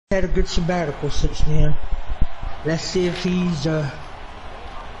had a good sabbatical since then. Let's see if he's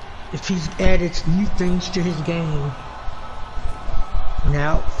added new things to his game.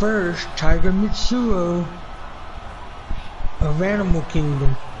 Now first, Tiger Mitsuo of Animal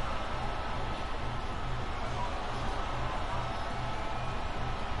Kingdom.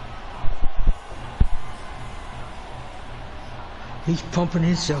 He's pumping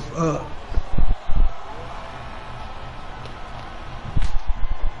himself up.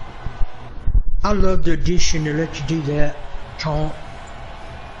 I love the addition to let you do that, taunt.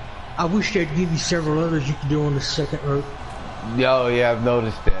 I wish they'd give you several others you could do on the second rope. Oh yeah, I've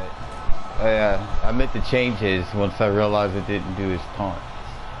noticed that. I meant to change his once I realized it didn't do his taunt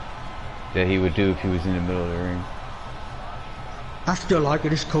that he would do if he was in the middle of the ring. I still like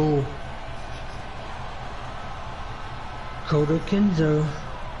it, it's cool. Cota Kinzo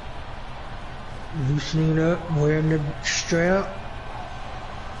loosening up, wearing the strap.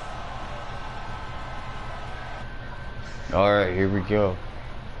 Alright, here we go.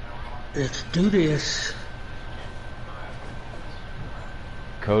 Let's do this.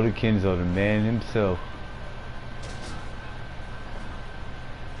 Cota Kinzo, the man himself.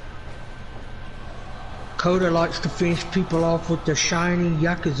 Cota likes to finish people off with the shiny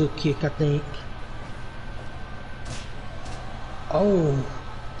Yakuza kick, I think. Oh,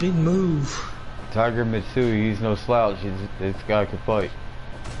 big move. Tiger Mitsuo, he's no slouch. This guy can fight.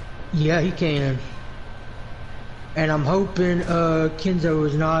 Yeah, he can. And I'm hoping Kinzo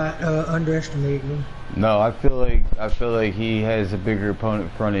is not underestimating him. No, I feel like he has a bigger opponent in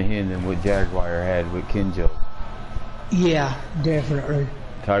front of him than what Jaguar had with Kinzo. Yeah, definitely.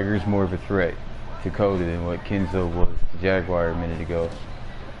 Tiger's more of a threat to Cota than what Kinzo was to Jaguar a minute ago.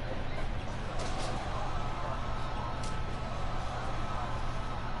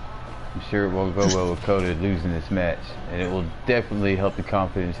 I'm sure it won't go well with Cota losing this match, and it will definitely help the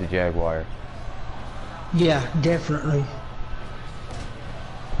confidence of Jaguar. Yeah, definitely.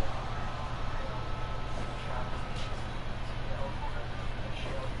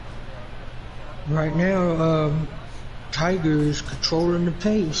 Right now, Tiger is controlling the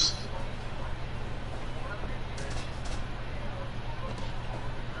pace.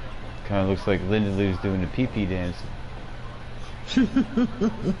 Kind of looks like Linda Lou's doing the pee-pee dance. She's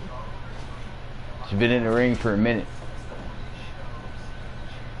been in the ring for a minute.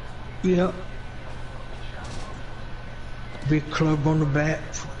 Yep. Big club on the back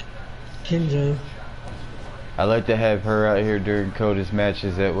for Kinzo. I like to have her out here during Cota's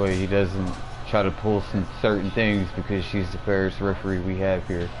matches, that way he doesn't try to pull some certain things because she's the fairest referee we have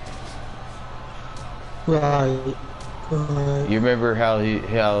here. Right. You remember how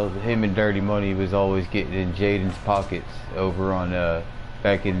him and Dirty Money was always getting in Jaden's pockets over on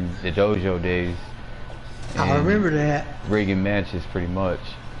back in the dojo days. I remember that. Rigging matches pretty much.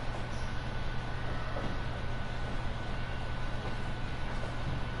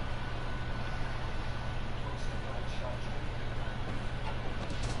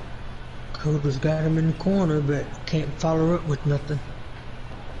 Cota's got him in the corner, but can't follow up with nothing.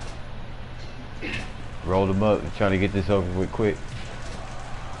 Rolled him up, trying to get this over with quick.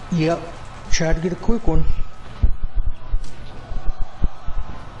 Yep, try to get a quick one.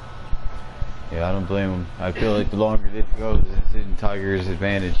 Yeah, I don't blame him. I feel like the longer this goes, it's in Tiger's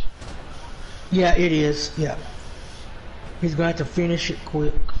advantage. Yeah, it is, yeah. He's going to have to finish it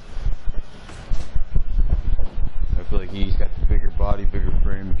quick. I feel like he's got the bigger body, bigger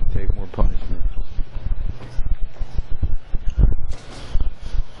frame, he can take more punishment.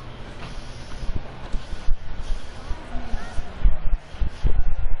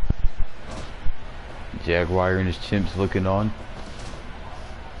 Jaguar and his chimps looking on.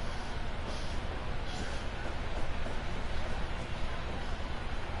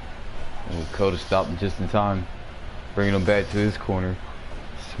 And Cota stopped him just in time, bringing him back to his corner.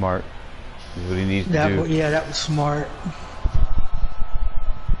 Smart. Is what he needs to do. Yeah, that was smart.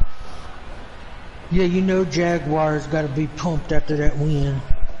 Yeah, you know Jaguar's got to be pumped after that win.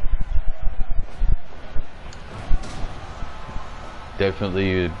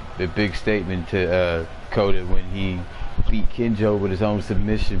 Definitely a big statement to Cota when he beat Kinzo with his own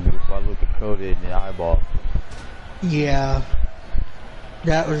submission. But if I look at Cota in the eyeball, yeah,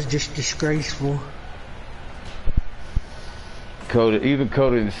 that was just disgraceful. Even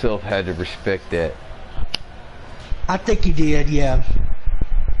Cota himself had to respect that. I think he did, yeah.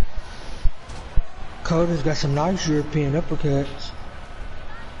 Cota's got some nice European uppercuts.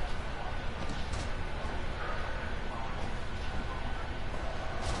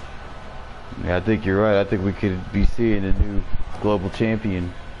 Yeah, I think you're right. I think we could be seeing a new global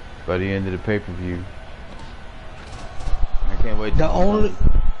champion by the end of the pay-per-view. I can't wait.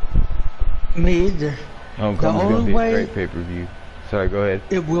 Me either. Homecoming's gonna be a great pay-per-view. Sorry, go ahead.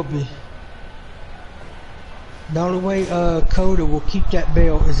 It will be. The only way Cota will keep that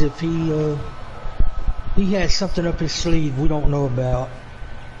belt is if he has something up his sleeve we don't know about.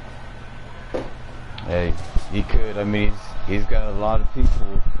 Hey, he could. I mean, he's got a lot of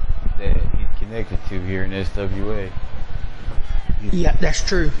people that he's connected to here in SWA. Yeah, that's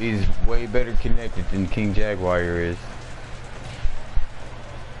true. He's way better connected than King Jaguar is.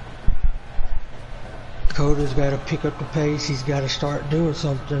 Cota's got to pick up the pace. He's got to start doing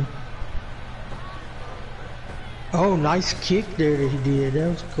something. Oh, nice kick there that he did. That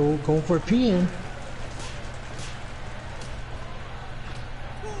was cool. Going for a pin.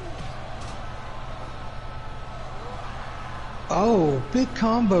 Oh, big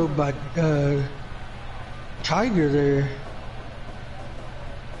combo by Tiger there.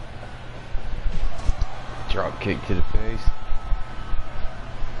 Drop kick to the face.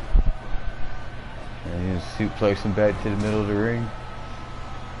 And he's suplex him back to the middle of the ring.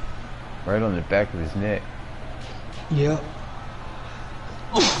 Right on the back of his neck. Yep.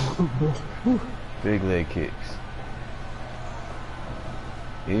 Big leg kicks.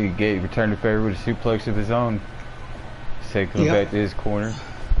 He returned the favor with a suplex of his own. Taking him back to his corner.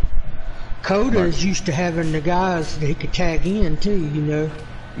 Cota is used to having the guys that he could tag in too, you know.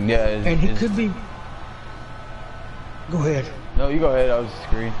 Yeah. And he could be... Go ahead. No, you go ahead. I was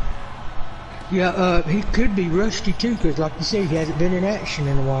screen. Yeah, he could be rusty too, because like you said, he hasn't been in action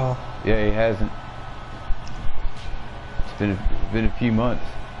in a while. Yeah, he hasn't. It's been a few months.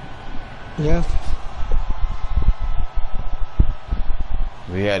 Yeah.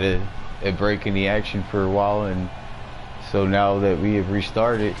 We had a break in the action for a while, and so now that we have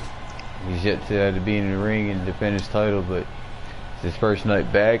restarted, he's yet to be in the ring and defend his title, but it's his first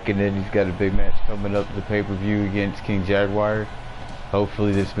night back, and then he's got a big match coming up, the pay-per-view against King Jaguar.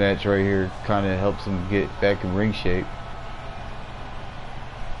 Hopefully this match right here kind of helps him get back in ring shape.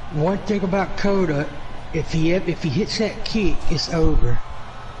 One thing about Cota, if he hits that kick, it's over.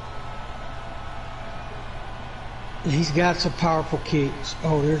 He's got some powerful kicks.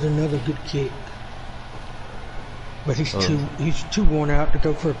 Oh, there's another good kick. But he's too worn out to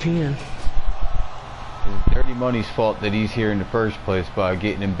go for a pin. It's Dirty Money's fault that he's here in the first place by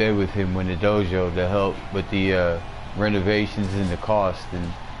getting in bed with him when the dojo to help with the renovations and the cost,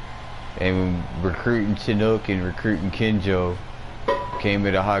 and recruiting Chinook and recruiting Kinzo came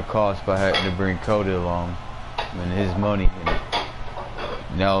at a high cost by having to bring Cota along and his money. And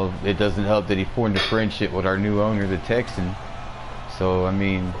now it doesn't help that he formed a friendship with our new owner, the Texan. So I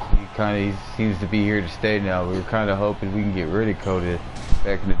mean, he seems to be here to stay now. We were kind of hoping we can get rid of Cota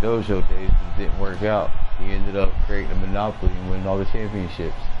back in the dojo days, but it didn't work out. He ended up creating a monopoly and winning all the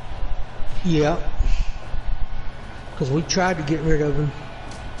championships. Yeah. Because we tried to get rid of him.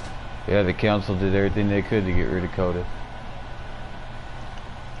 Yeah, the council did everything they could to get rid of Cota.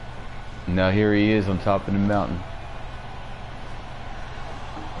 Now here he is on top of the mountain.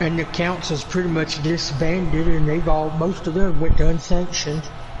 And the council's pretty much disbanded, and most of them went to unsanctioned.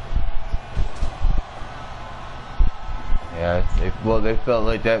 Yeah, they felt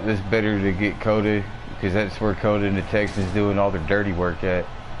like that was better to get Cota, because that's where Cota and the Texans doing all their dirty work at.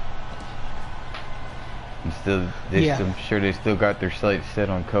 And still, I'm sure they still got their sights set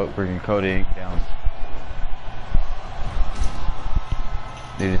on bringing Cota Inc. down.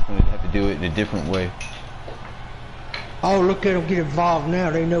 They just gonna have to do it in a different way. Oh, look at them get involved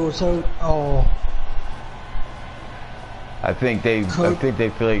now. They know it's over. Oh. I think they feel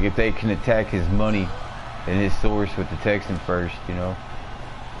like if they can attack his money and his source with the Texan first, you know.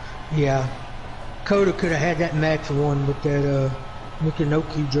 Yeah. Cota could have had that match won with that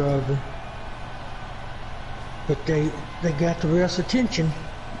Mikinoki driver. But they got the ref's attention.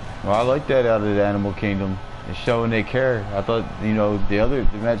 Well, I like that out of the Animal Kingdom. It's showing they care. I thought, you know, the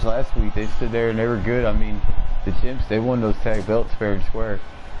match last week, they stood there and they were good. I mean, the Chimps, they won those tag belts fair and square.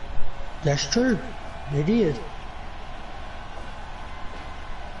 That's true. They did.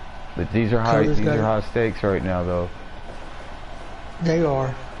 But these are high stakes right now, though. They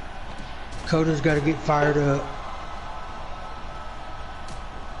are. Cota's got to get fired up.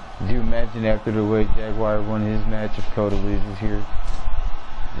 Did you imagine after the way Jaguar won his match if Cota loses here?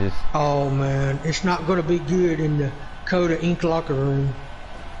 Oh man, it's not going to be good in the Cota Inc. locker room.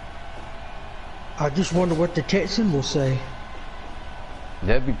 I just wonder what the Texan will say.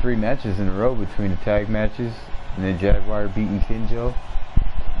 That'd be 3 matches in a row between the tag matches, and then Jaguar beating Kinzo.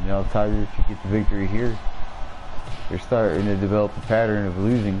 And now Tiger could get the victory here. They're starting to develop a pattern of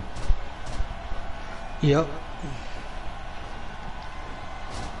losing. Yep.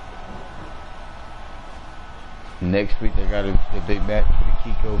 next week they got a big match for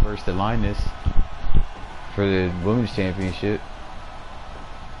the Kiko versus the Linus for the women's championship.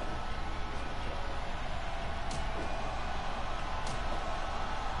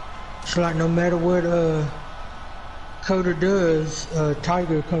 It's like no matter what Cota does,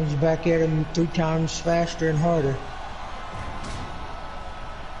 Tiger comes back at him 3 times faster and harder.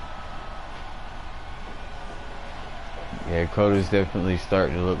 Yeah, Cota's definitely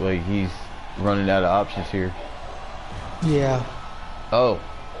starting to look like he's running out of options here. Yeah. Oh.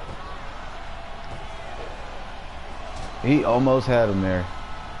 He almost had him there.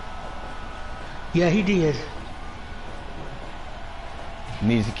 Yeah, he did.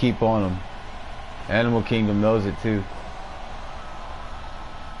 Needs to keep on him. Animal Kingdom knows it too.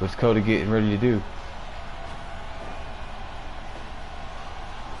 What's Cota getting ready to do?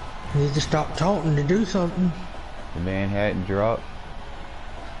 He needs to stop taunting to do something. The Manhattan drop.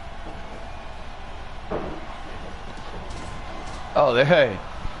 Oh, hey.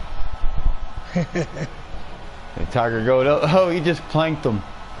 And Tiger going up. Oh, he just planked him.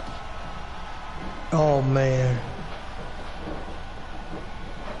 Oh, man.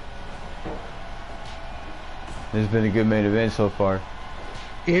 This has been a good main event so far.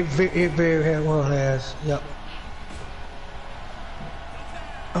 It very well has. Yep.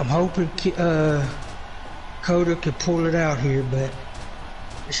 I'm hoping Cota can pull it out here, but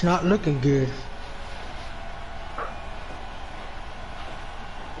it's not looking good.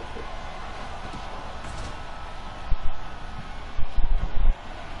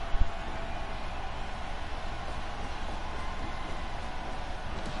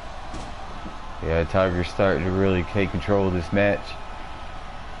 Yeah, Tiger's starting to really take control of this match.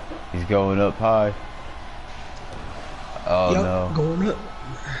 He's going up high. Oh, yep, no. Going up.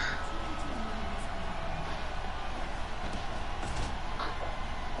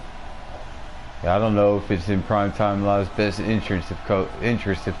 Yeah, I don't know if it's in Primetime Live's best interest if Cota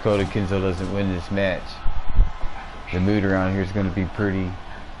Kinzo doesn't win this match. The mood around here is going to be pretty,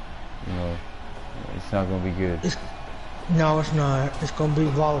 you know, it's not going to be good. No, it's not. It's going to be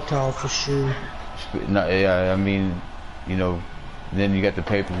volatile for sure. Yeah, I mean, you know, then you got the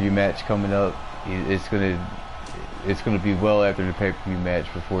pay-per-view match coming up. It's gonna be well after the pay-per-view match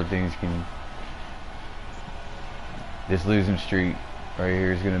before things can. This losing streak right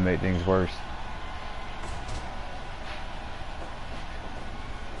here is gonna make things worse.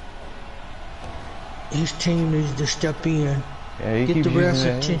 His team needs to step in. Yeah, he get keeps the ref's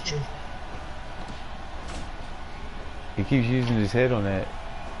using that. attention. He keeps using his head on that.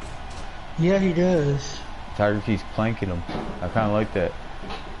 Yeah, he does. Tiger keeps planking him. I kind of like that.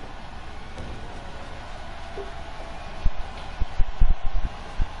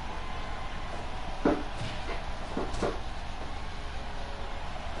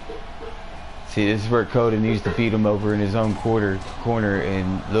 See, this is where Cota needs to beat him over in his own corner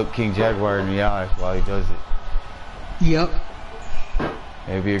and look King Jaguar in the eye while he does it. Yep.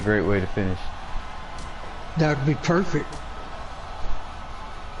 It'd be a great way to finish. That would be perfect.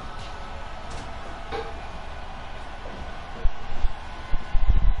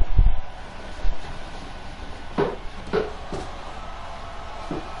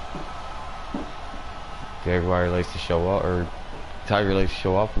 Jaguar likes to show off, or Tiger likes to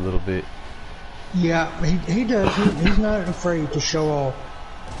show off a little bit. Yeah, he does. He's not afraid to show off.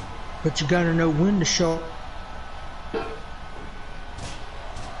 But you gotta know when to show.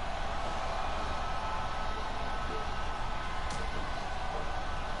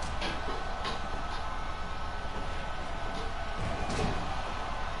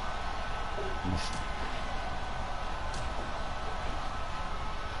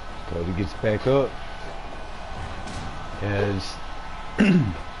 Cody gets back up. As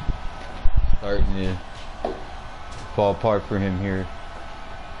starting to fall apart for him here.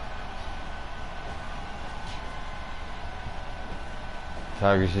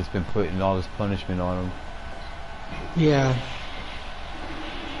 Tiger's just been putting all this punishment on him. Yeah.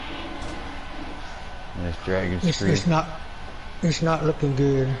 And this dragon streak. It's not looking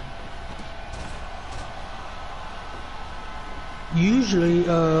good. Usually,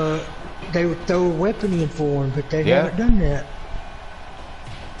 they would throw a weapon in for him, but they haven't done that.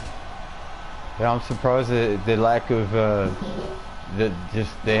 Yeah, I'm surprised at the lack of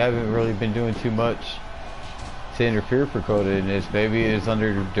they haven't really been doing too much to interfere for Cota in this. Maybe it's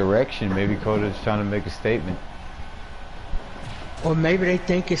under direction. Maybe Cota's trying to make a statement. Or maybe they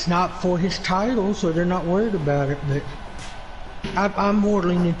think it's not for his title, so they're not worried about it. But I'm more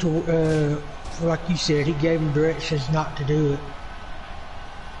leaning to, like you said, he gave him directions not to do it.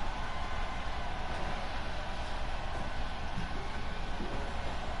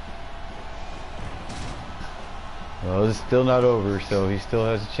 is still not over, so he still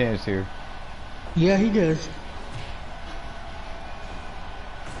has a chance here. Yeah, he does.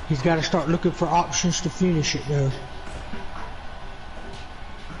 He's got to start looking for options to finish it, though.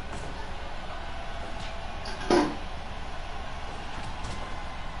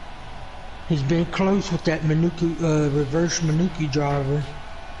 He's been close with that reverse Manuki driver.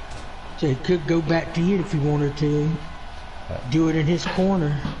 So he could go back to it if he wanted to. Do it in his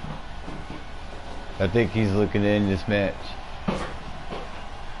corner. I think he's looking to end this match.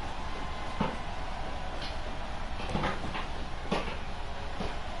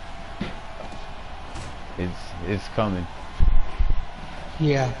 It's coming.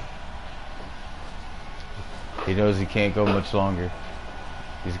 Yeah. He knows he can't go much longer.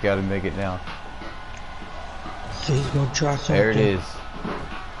 He's got to make it now. So he's gonna try something. There it is.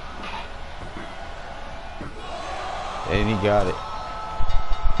 And he got it.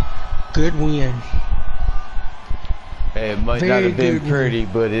 Good win. Hey, it might not have been pretty,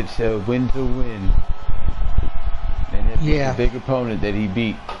 but it's a win to win. And it's a big opponent that he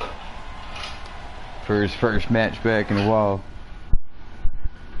beat for his first match back in a while.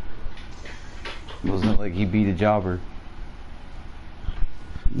 It wasn't like he beat a jobber.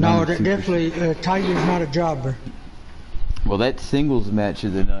 No, that definitely, Tiger's not a jobber. Well, that's singles match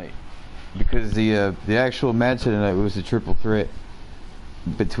of the night. Because the actual match of the night was a triple threat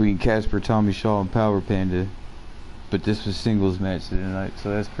between Casper, Tommy Shaw, and Power Panda. But this was singles match of the night,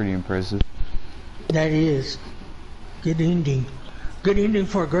 so that's pretty impressive. That is. Good ending. Good ending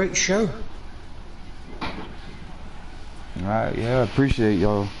for a great show. Alright, yeah, I appreciate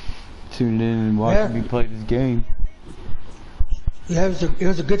y'all tuning in and watching me play this game. Yeah, it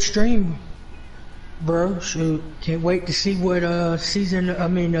was a good stream, bro. So can't wait to see what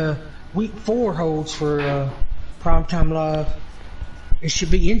week 4 holds for Primetime Live. It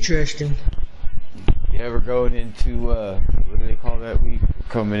should be interesting. Yeah, we're going into what do they call that week?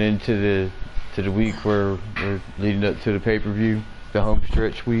 Coming into the week where we're leading up to the pay-per-view, the home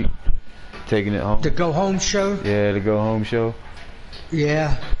stretch week, taking it home. The go home show. Yeah, the go home show.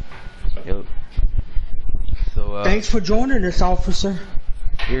 Yeah. Yep. So thanks for joining us, officer.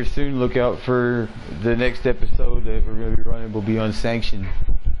 Here soon. Look out for the next episode that we're going to be running. Will be unsanctioned.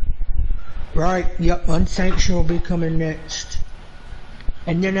 Right. Yep. Unsanctioned will be coming next.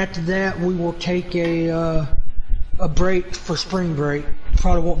 And then after that, we will take a break for spring break.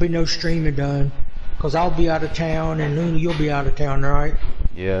 Probably won't be no streaming done, because I'll be out of town and Luna, you'll be out of town, right?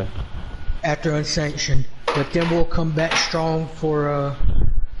 Yeah. After unsanctioned, but then we'll come back strong for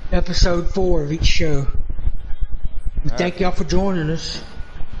episode 4 of each show. Thank y'all for joining us.